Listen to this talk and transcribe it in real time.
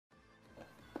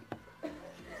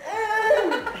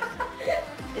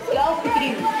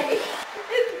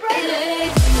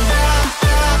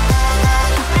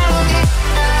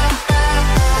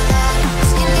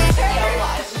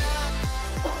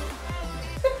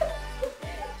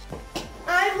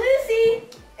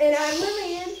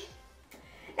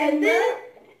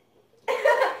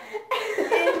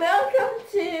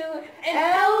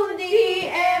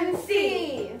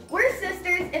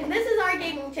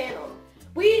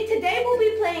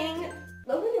playing.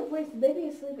 Lower your voice, the baby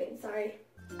is sleeping. Sorry.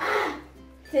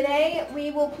 Today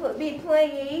we will be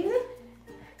playing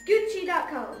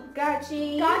Gucci.com.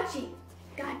 Gotchi.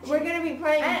 We're gonna be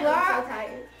playing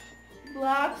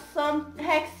blocks, some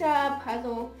hexa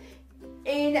puzzle,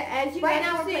 and as you right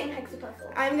guys now we're see, playing hexa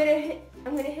puzzle. I'm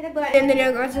gonna hit a button, and then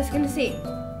you guys are just gonna see.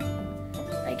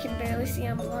 I can barely see.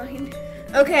 I'm blind.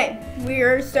 Okay, we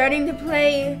are starting to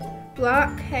play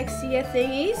block hexia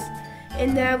thingies,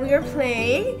 and now we are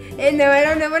playing. And now I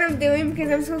don't know what I'm doing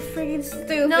because I'm so freaking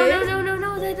stupid. No,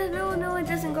 it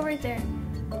doesn't go right there.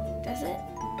 Does it?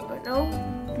 Or no?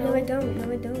 No, I don't.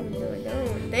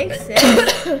 Thanks,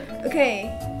 sis. Okay.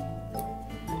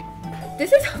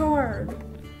 This is hard.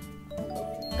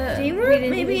 Do you want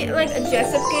maybe like a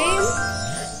Jessup game?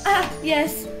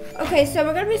 Yes. Okay, so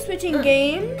we're gonna be switching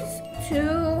games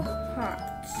to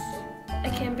hearts. I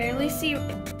can barely see.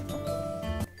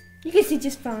 You can see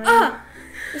just fine.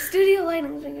 The studio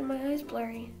lighting is making my eyes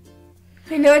blurry.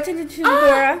 I know it's into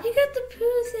Dora. You got the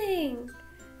poo thing.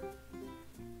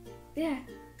 Yeah,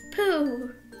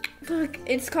 poo. Look,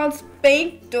 it's called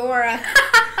Spank Dora.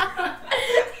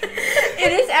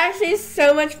 It is actually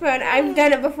so much fun. I've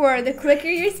done it before. The quicker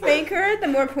you spank her, the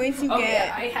more points you get.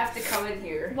 Yeah, I have to come in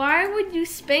here. Why would you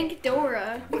spank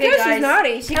Dora? Because she's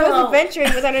naughty. She goes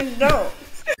adventuring with an adult.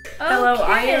 Hello,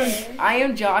 I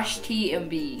am Josh T and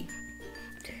B.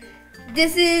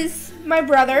 This is my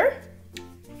brother.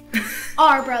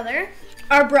 Our brother.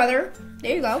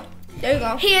 There you go.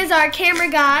 He is our camera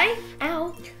guy.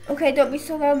 Ow. Okay, don't be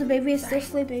so loud. The baby is still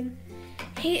sleeping.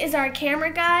 He is our camera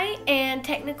guy and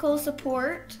technical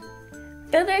support.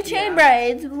 Other chain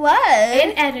braids. What?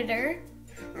 And editor.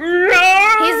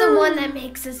 He's the one that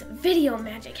makes this video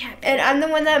magic happen. And I'm the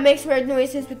one that makes weird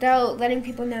noises without letting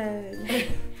people know.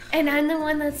 And I'm the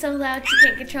one that's so loud you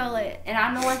can't control it. And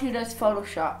I'm the one who does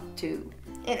Photoshop too.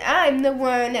 And I'm the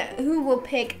one who will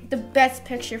pick the best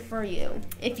picture for you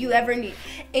if you ever need.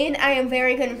 And I am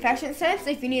very good in fashion sense.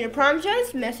 If you need a prom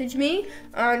dress, message me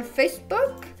on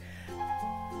Facebook.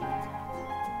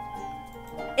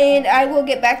 And I will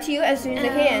get back to you as soon as I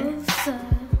can.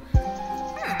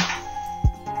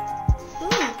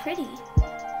 Ooh, pretty.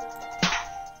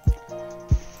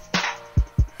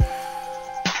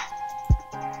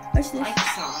 What's this? Like the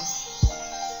song.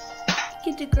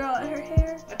 Get the girl at her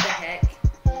hair. What the heck?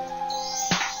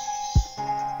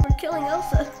 We're killing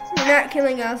Elsa. We're not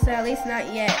killing Elsa, at least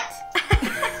not yet.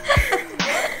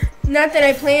 Not that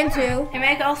I plan to. Hey,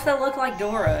 make Elsa look like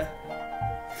Dora.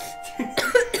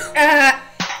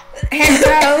 Heck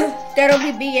no, that'll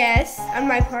be BS on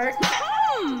my part.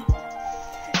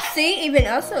 See, even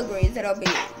Elsa agrees that'll be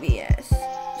BS.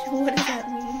 So what does that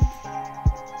mean?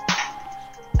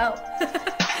 Oh.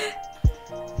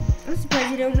 I'm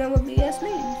surprised you don't know what BS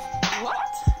means.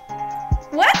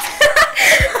 What?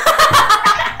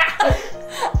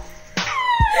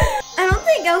 I don't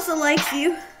think Elsa likes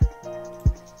you.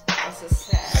 Elsa's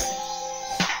sad.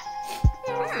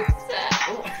 Elsa's sad.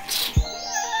 Oh.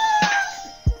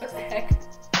 What the heck?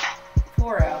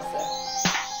 Poor Elsa.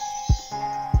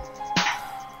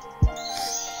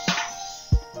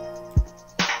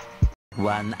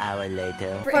 One hour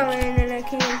later. Fine, and I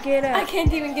can't get up. I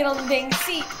can't even get on the dang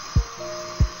seat.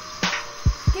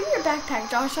 Give me your backpack,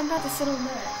 Josh. I'm about to sit on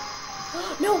that.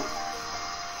 No.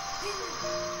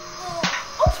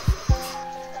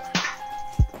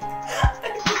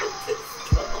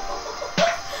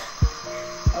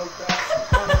 Oh crap.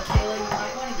 Kayla, you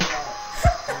might want to get out.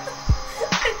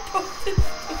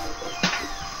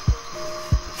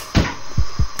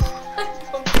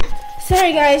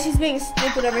 Sorry guys, she's being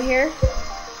stupid over here.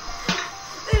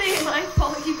 It ain't my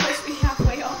fault. You pushed me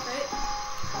halfway off it.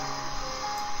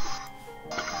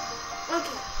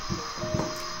 Okay.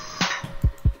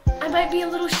 I might be a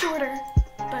little shorter,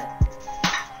 but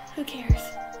who cares?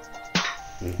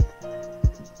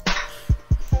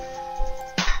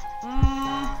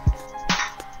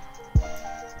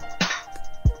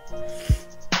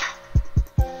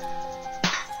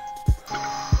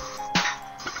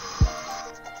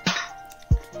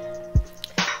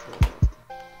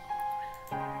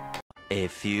 A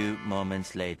few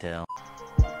moments later.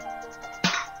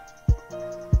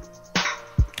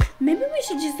 Maybe we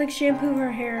should just like shampoo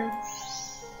her hair.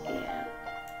 Yeah.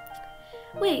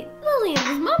 Wait, Lillian,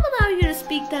 does Mom allow you to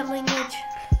speak that language?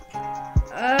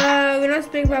 We don't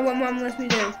speak about what Mom lets me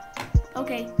do.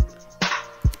 Okay.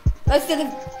 Let's do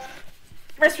the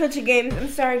first switch of games. I'm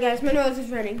sorry guys, my nose is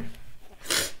running.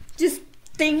 Just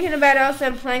thinking about Elsa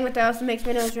and playing with Elsa makes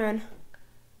my nose run.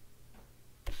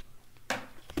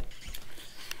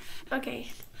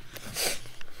 Okay.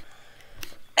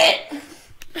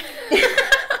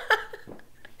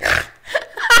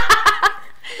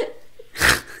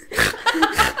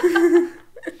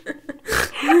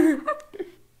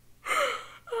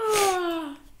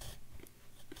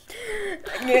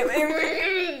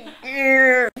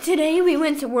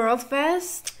 World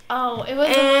Fest. Oh, it was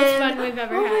the most fun we've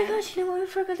ever had. Oh my gosh, you know what we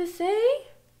forgot to say?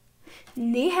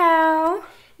 Ni hao.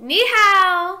 Ni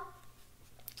hao.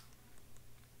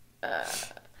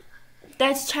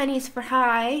 That's Chinese for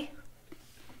hi.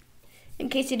 In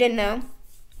case you didn't know.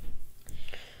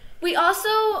 We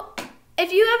also,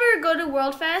 if you ever go to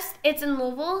World Fest, it's in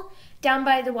Louisville, down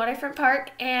by the waterfront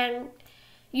park, and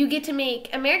you get to make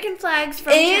American flags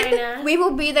from China. And we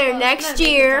will be there next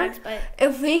year. Flags,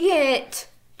 if we get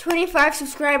 25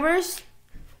 subscribers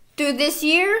through this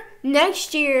year,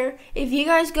 next year, if you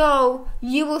guys go,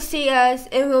 you will see us,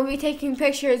 and we'll be taking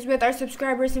pictures with our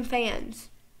subscribers and fans.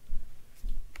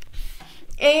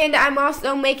 And I'm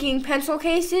also making pencil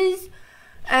cases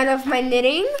out of my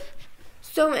knitting.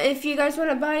 So if you guys want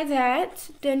to buy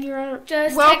that, then you're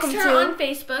just welcome text her to. on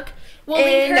Facebook. We'll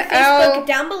link her Facebook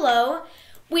down below.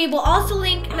 We will also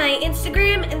link my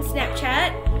Instagram and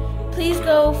Snapchat. Please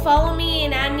go follow me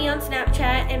and add me on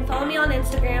Snapchat and follow me on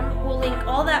Instagram. We'll link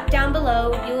all that down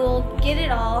below. You'll get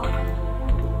it all.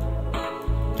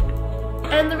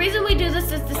 And the reason we do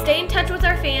this is to stay in touch with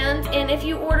our fans. And if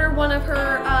you order one of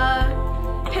her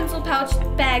pencil pouch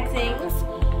bag things,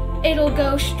 it'll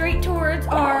go straight towards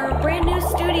our brand new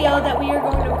studio that we are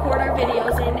going to record our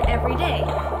videos in every day.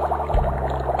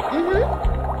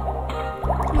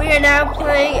 We are now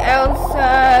playing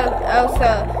Elsa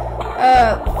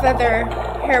feather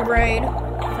hair braid.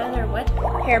 Feather what?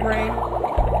 Hair braid.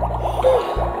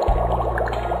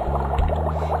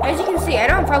 As you can see, I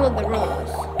don't follow the rules.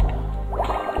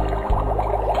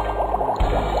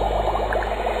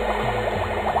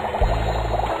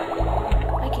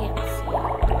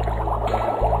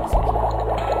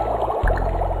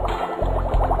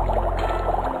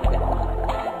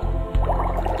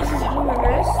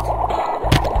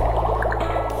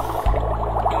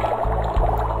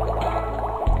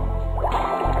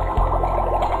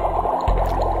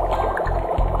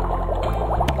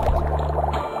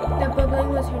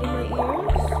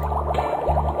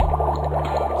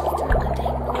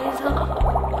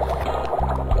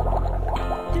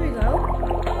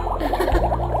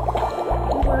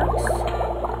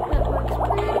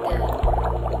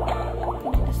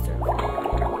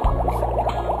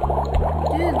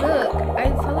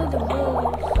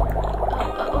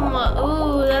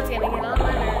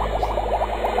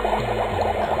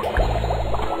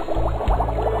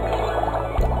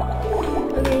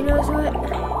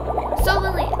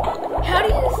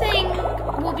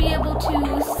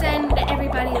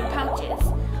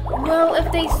 Well,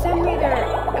 if they send me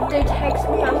if they text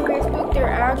me on Facebook their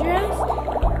address.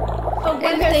 But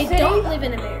what if they don't live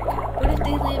in America? What if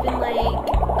they live in, like,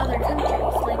 other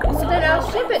countries? Like, well, then I'll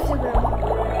ship it to them.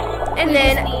 And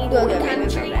then we'll get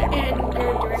country and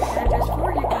their direct address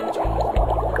for your country.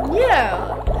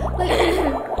 Yeah. Like,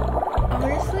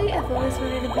 honestly, I've always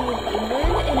wanted to be in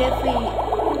England, and if we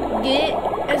get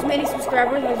as many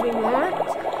subscribers as we want,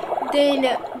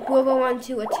 then we'll go on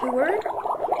to a tour.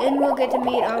 And we'll get to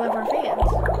meet all of our fans.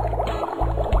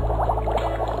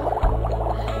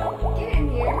 Get in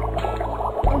here.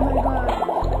 Oh my god.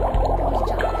 That was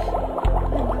Josh.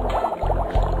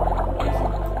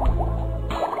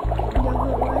 You know who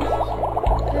it was?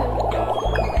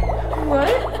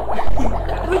 What?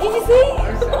 What did you say?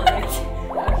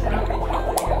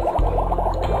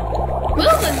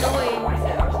 Will's annoying.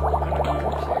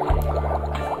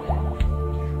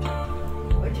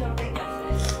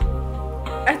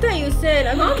 I thought you said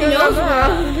I'm Mom gonna kill knows your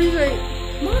mom. He's like,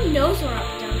 Mom knows we're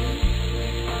up down there.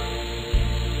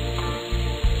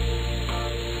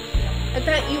 I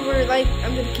thought you were like,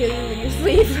 I'm gonna kill you when you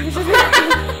sleep.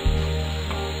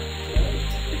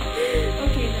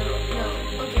 Okay, no.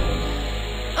 Okay.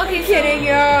 I'm kidding,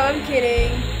 y'all. I'm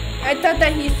kidding. I thought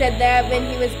that he said that when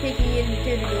he was peeking in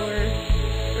through the door.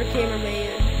 Or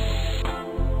cameraman.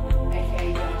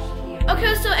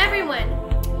 Okay, so everyone.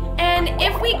 And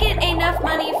if we get enough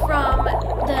money from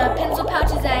the pencil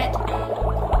pouches that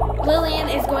Lillian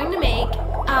is going to make,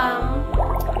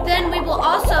 then we will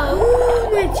also...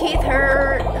 Ooh, my teeth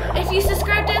hurt. If you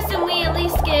subscribe to us and we at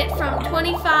least get from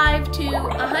 25 to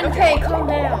 100... Okay, calm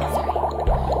down. Sorry.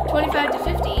 25 to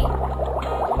 50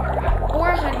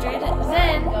 or 100,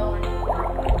 then...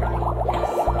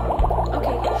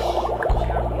 Okay.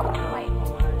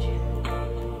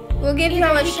 We'll give you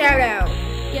all a shout out.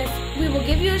 Yes, we will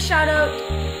give you a shout out,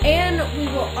 and we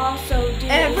will also do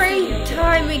every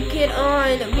time we get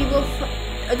on. We will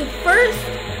the first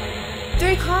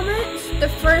 3 comments, the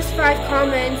first 5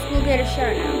 comments, will get a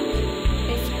shout out.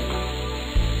 Basically,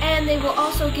 and they will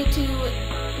also get to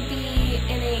be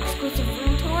in an exclusive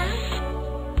room tour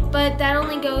but that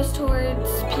only goes towards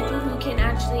people who can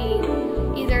actually,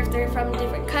 either if they're from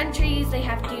different countries, they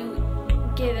have to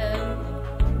get a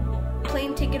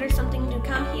plane ticket or something to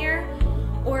come here,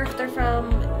 or if they're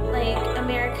from like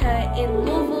America in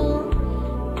Louisville,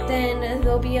 then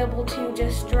they'll be able to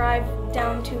just drive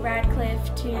down to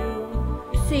Radcliffe to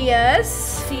See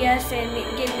us and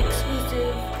get an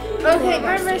exclusive. Okay,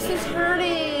 my wrist is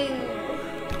hurting.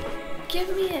 Give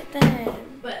me it then.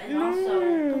 But and also,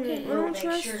 Okay. I don't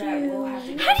trust sure that we'll have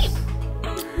to How do you,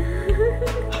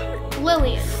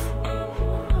 Lillian?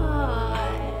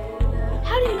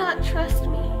 How do you not trust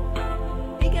me?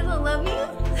 Because I love you.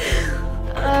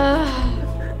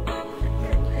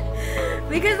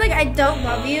 Because like I don't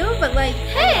love you, but like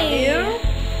Hey! I love you.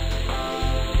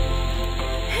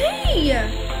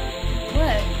 Hey!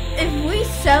 What? If we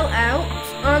sell out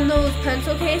on those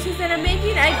pencil cases that I'm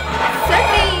making,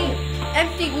 send me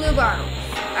empty glue bottles.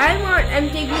 I want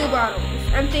empty glue bottles.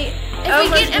 If we get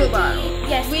glue empty, bottles.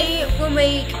 yes. We will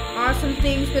make awesome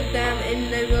things with them, and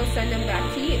then we'll send them back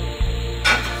to you.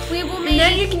 We will And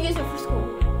then you make. can use it for school.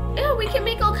 Yeah, we can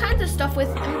make all kinds of stuff with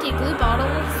empty glue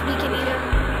bottles. We can either.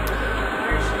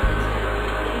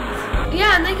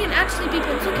 Yeah, and they can actually be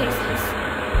pencil cases.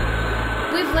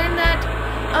 We've learned that.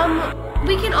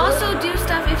 We can also do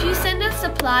stuff if you send us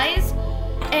supplies,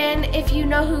 and if you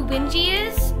know who Wingy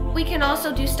is, we can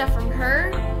also do stuff from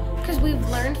her, because we've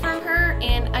learned from her,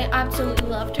 and I absolutely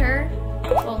loved her.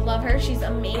 Well, love her. She's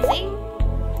amazing.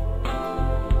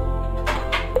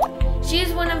 She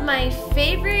is one of my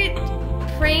favorite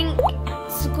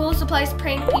school supplies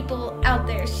prank people out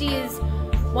there. She is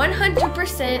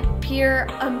 100% pure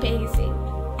amazing.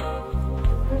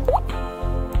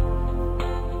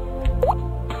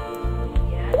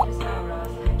 Yeah, I just now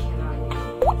realized I cannot use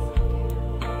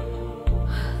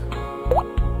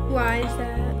Why is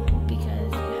that?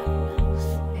 Because you have a mouse.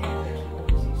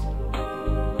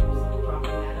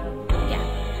 Yeah.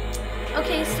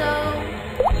 Okay, so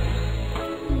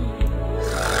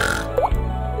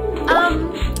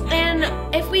and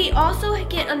if we also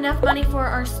get enough money for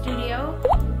our studio,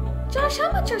 Josh,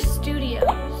 how much are studios?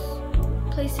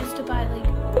 Places to buy like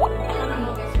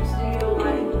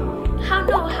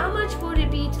how much would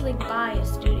it be to like buy a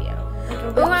studio? Like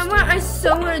a real I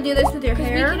so want to do this with your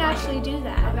because we hair. could actually do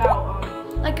that.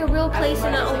 About Like a real place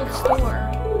in an old store.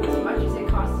 as much as it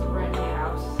costs to rent a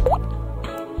house.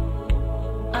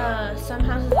 Some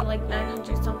houses are like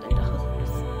 $900 something.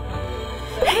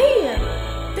 Hey,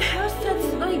 the house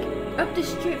that's like up the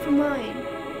street from mine.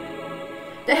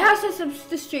 The house that's up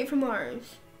the street from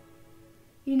ours.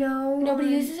 You know. Nobody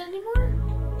uses it anymore?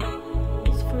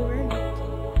 It's for rent.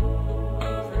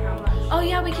 For how much? Oh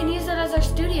yeah, we can use it as our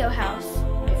studio house.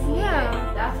 Yeah.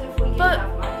 That's if we get But-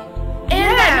 enough money. And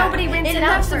Yeah, then nobody rents and it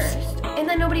out have some first. And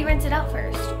then nobody rents it out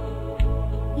first.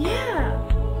 Yeah.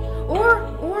 Or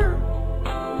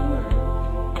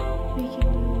we can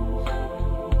use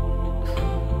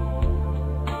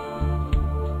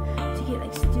to get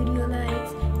like studio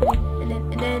lights, and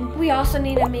then We also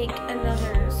need to make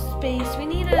another space. We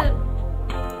need a.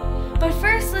 But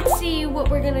first, let's see what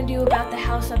we're gonna do about the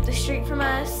house up the street from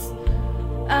us.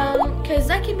 Cause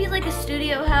that can be like a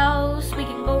studio house. We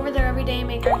can go over there every day and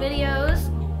make our videos.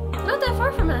 Not that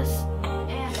far from us.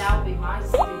 And that would be my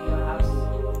studio house.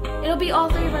 It'll be all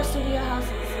three of our studio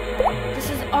houses. This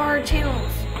is our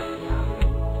channels.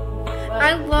 Yeah.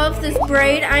 I love this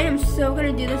braid. I am so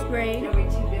gonna do this braid. It'll be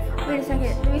two different Wait a rooms.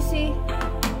 second. Let me see.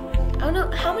 I don't know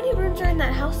how many rooms are in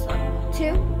that house though.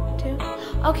 2. 2.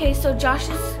 Okay, so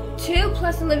Josh's. 2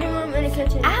 plus a living room and a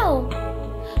kitchen. Ow!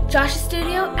 Josh's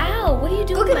studio. Ow! What are you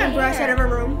doing? Look with at my brush hair? out of her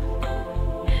room.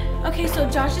 Okay, so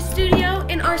Josh's studio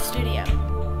and our studio.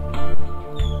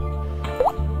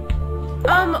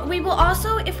 We will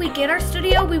also, if we get our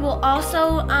studio, we will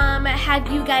also have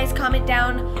you guys comment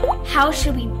down how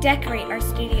should we decorate our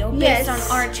studio based Yes.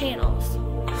 on our channels.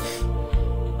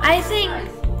 I think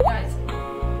Guys,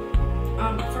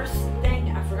 first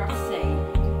thing I forgot to say,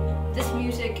 this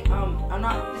music,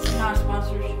 this is not a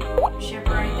sponsorship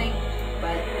or anything,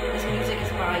 but this music is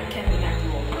by Kevin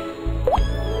McLaughlin.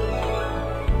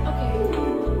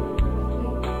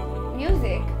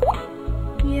 Music.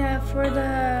 Yeah, for the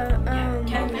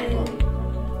Kevin McLaughlin.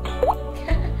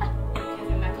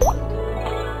 Kevin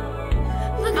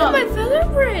McLaughlin. Look at my feather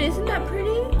braid. Isn't that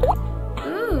pretty?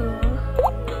 ooh.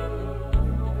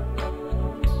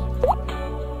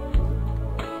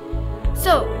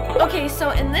 So, okay,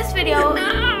 so in this video,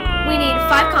 we need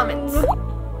 5 comments.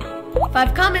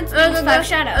 5 comments means 5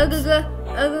 shoutouts.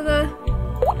 I don't know.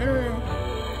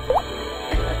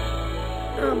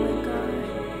 Oh my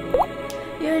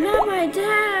god. You're not my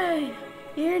dad.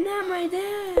 You're not my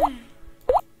dad.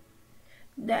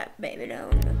 baby,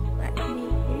 don't look like me.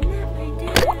 You're not my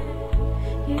dad.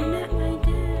 You're not my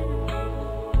dad.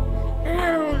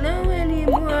 I don't know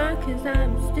anymore, cause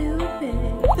I'm stupid.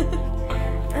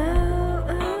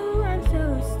 Oh, I'm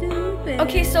so stupid.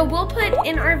 Okay, so we'll put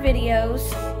in our videos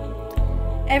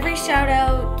every shout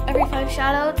out, every 5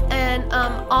 shout outs, and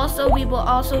also we will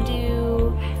also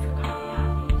do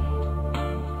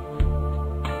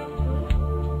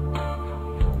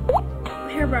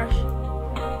hairbrush.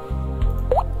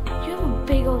 You have a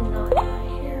big old knot in my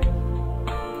hair.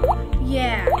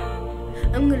 Yeah,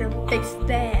 I'm gonna fix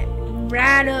that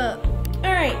right up.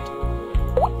 Alright,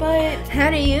 but How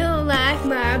do you like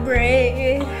my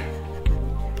braid?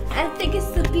 I think it's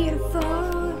so beautiful.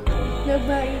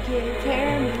 Nobody can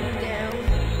tear me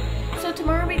down. so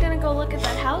tomorrow we're gonna go look at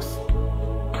that house.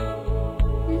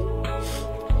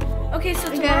 Okay, so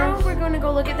tomorrow Yes. we're going to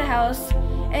go look at the house,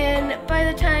 and by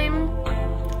the time,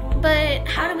 but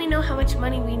how do we know how much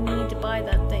money we need to buy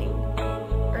that thing,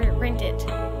 or rent it,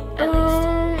 at least?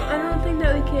 I don't think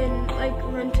that we can like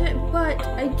rent it, but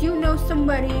I do know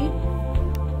somebody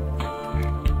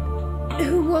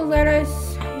who will let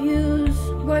us use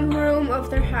one room of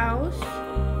their house.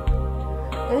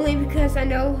 Only because I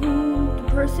know who the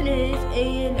person is,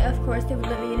 and of course they would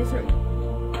let me in his room.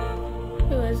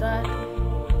 Who is that?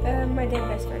 My dead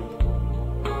best friend.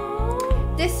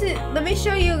 Let me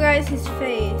show you guys his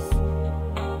face.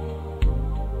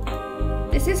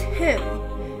 This is him.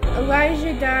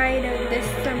 Elijah died this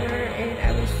summer, and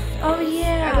I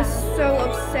was so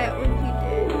upset when he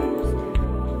did.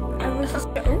 I was just,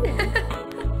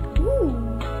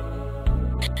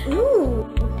 ooh.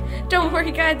 Don't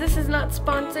worry, guys. This is not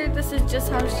sponsored. This is just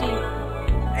how she.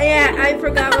 Yeah, I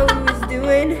forgot what we was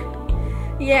doing.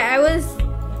 Yeah, I was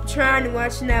trying to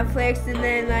watch Netflix, and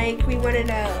then like we wanted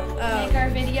to Make our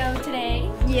video today.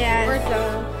 yeah, Or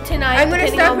so tonight. I'm gonna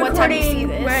depending start on what time you see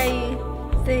recording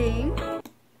this. my thing.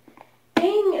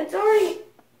 Dang, it's already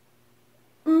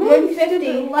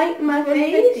 150. light in my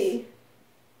 150.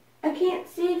 I can't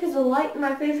see because the light in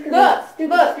my face. Because Look,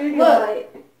 stupid studio look. light.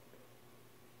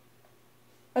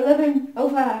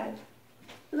 11:05.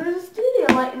 There's a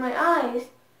studio light in my eyes.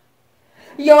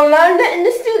 Yolanda in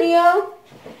the studio.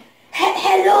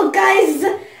 Hello guys,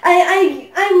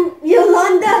 I'm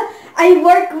Yolanda. I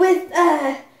work with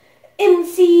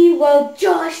MC, well,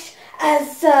 Josh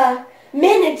as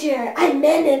manager. I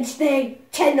manage their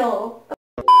channel.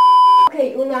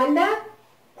 Okay, Yolanda.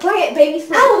 Quiet, baby.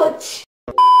 Ouch!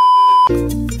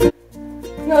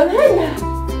 Yolanda.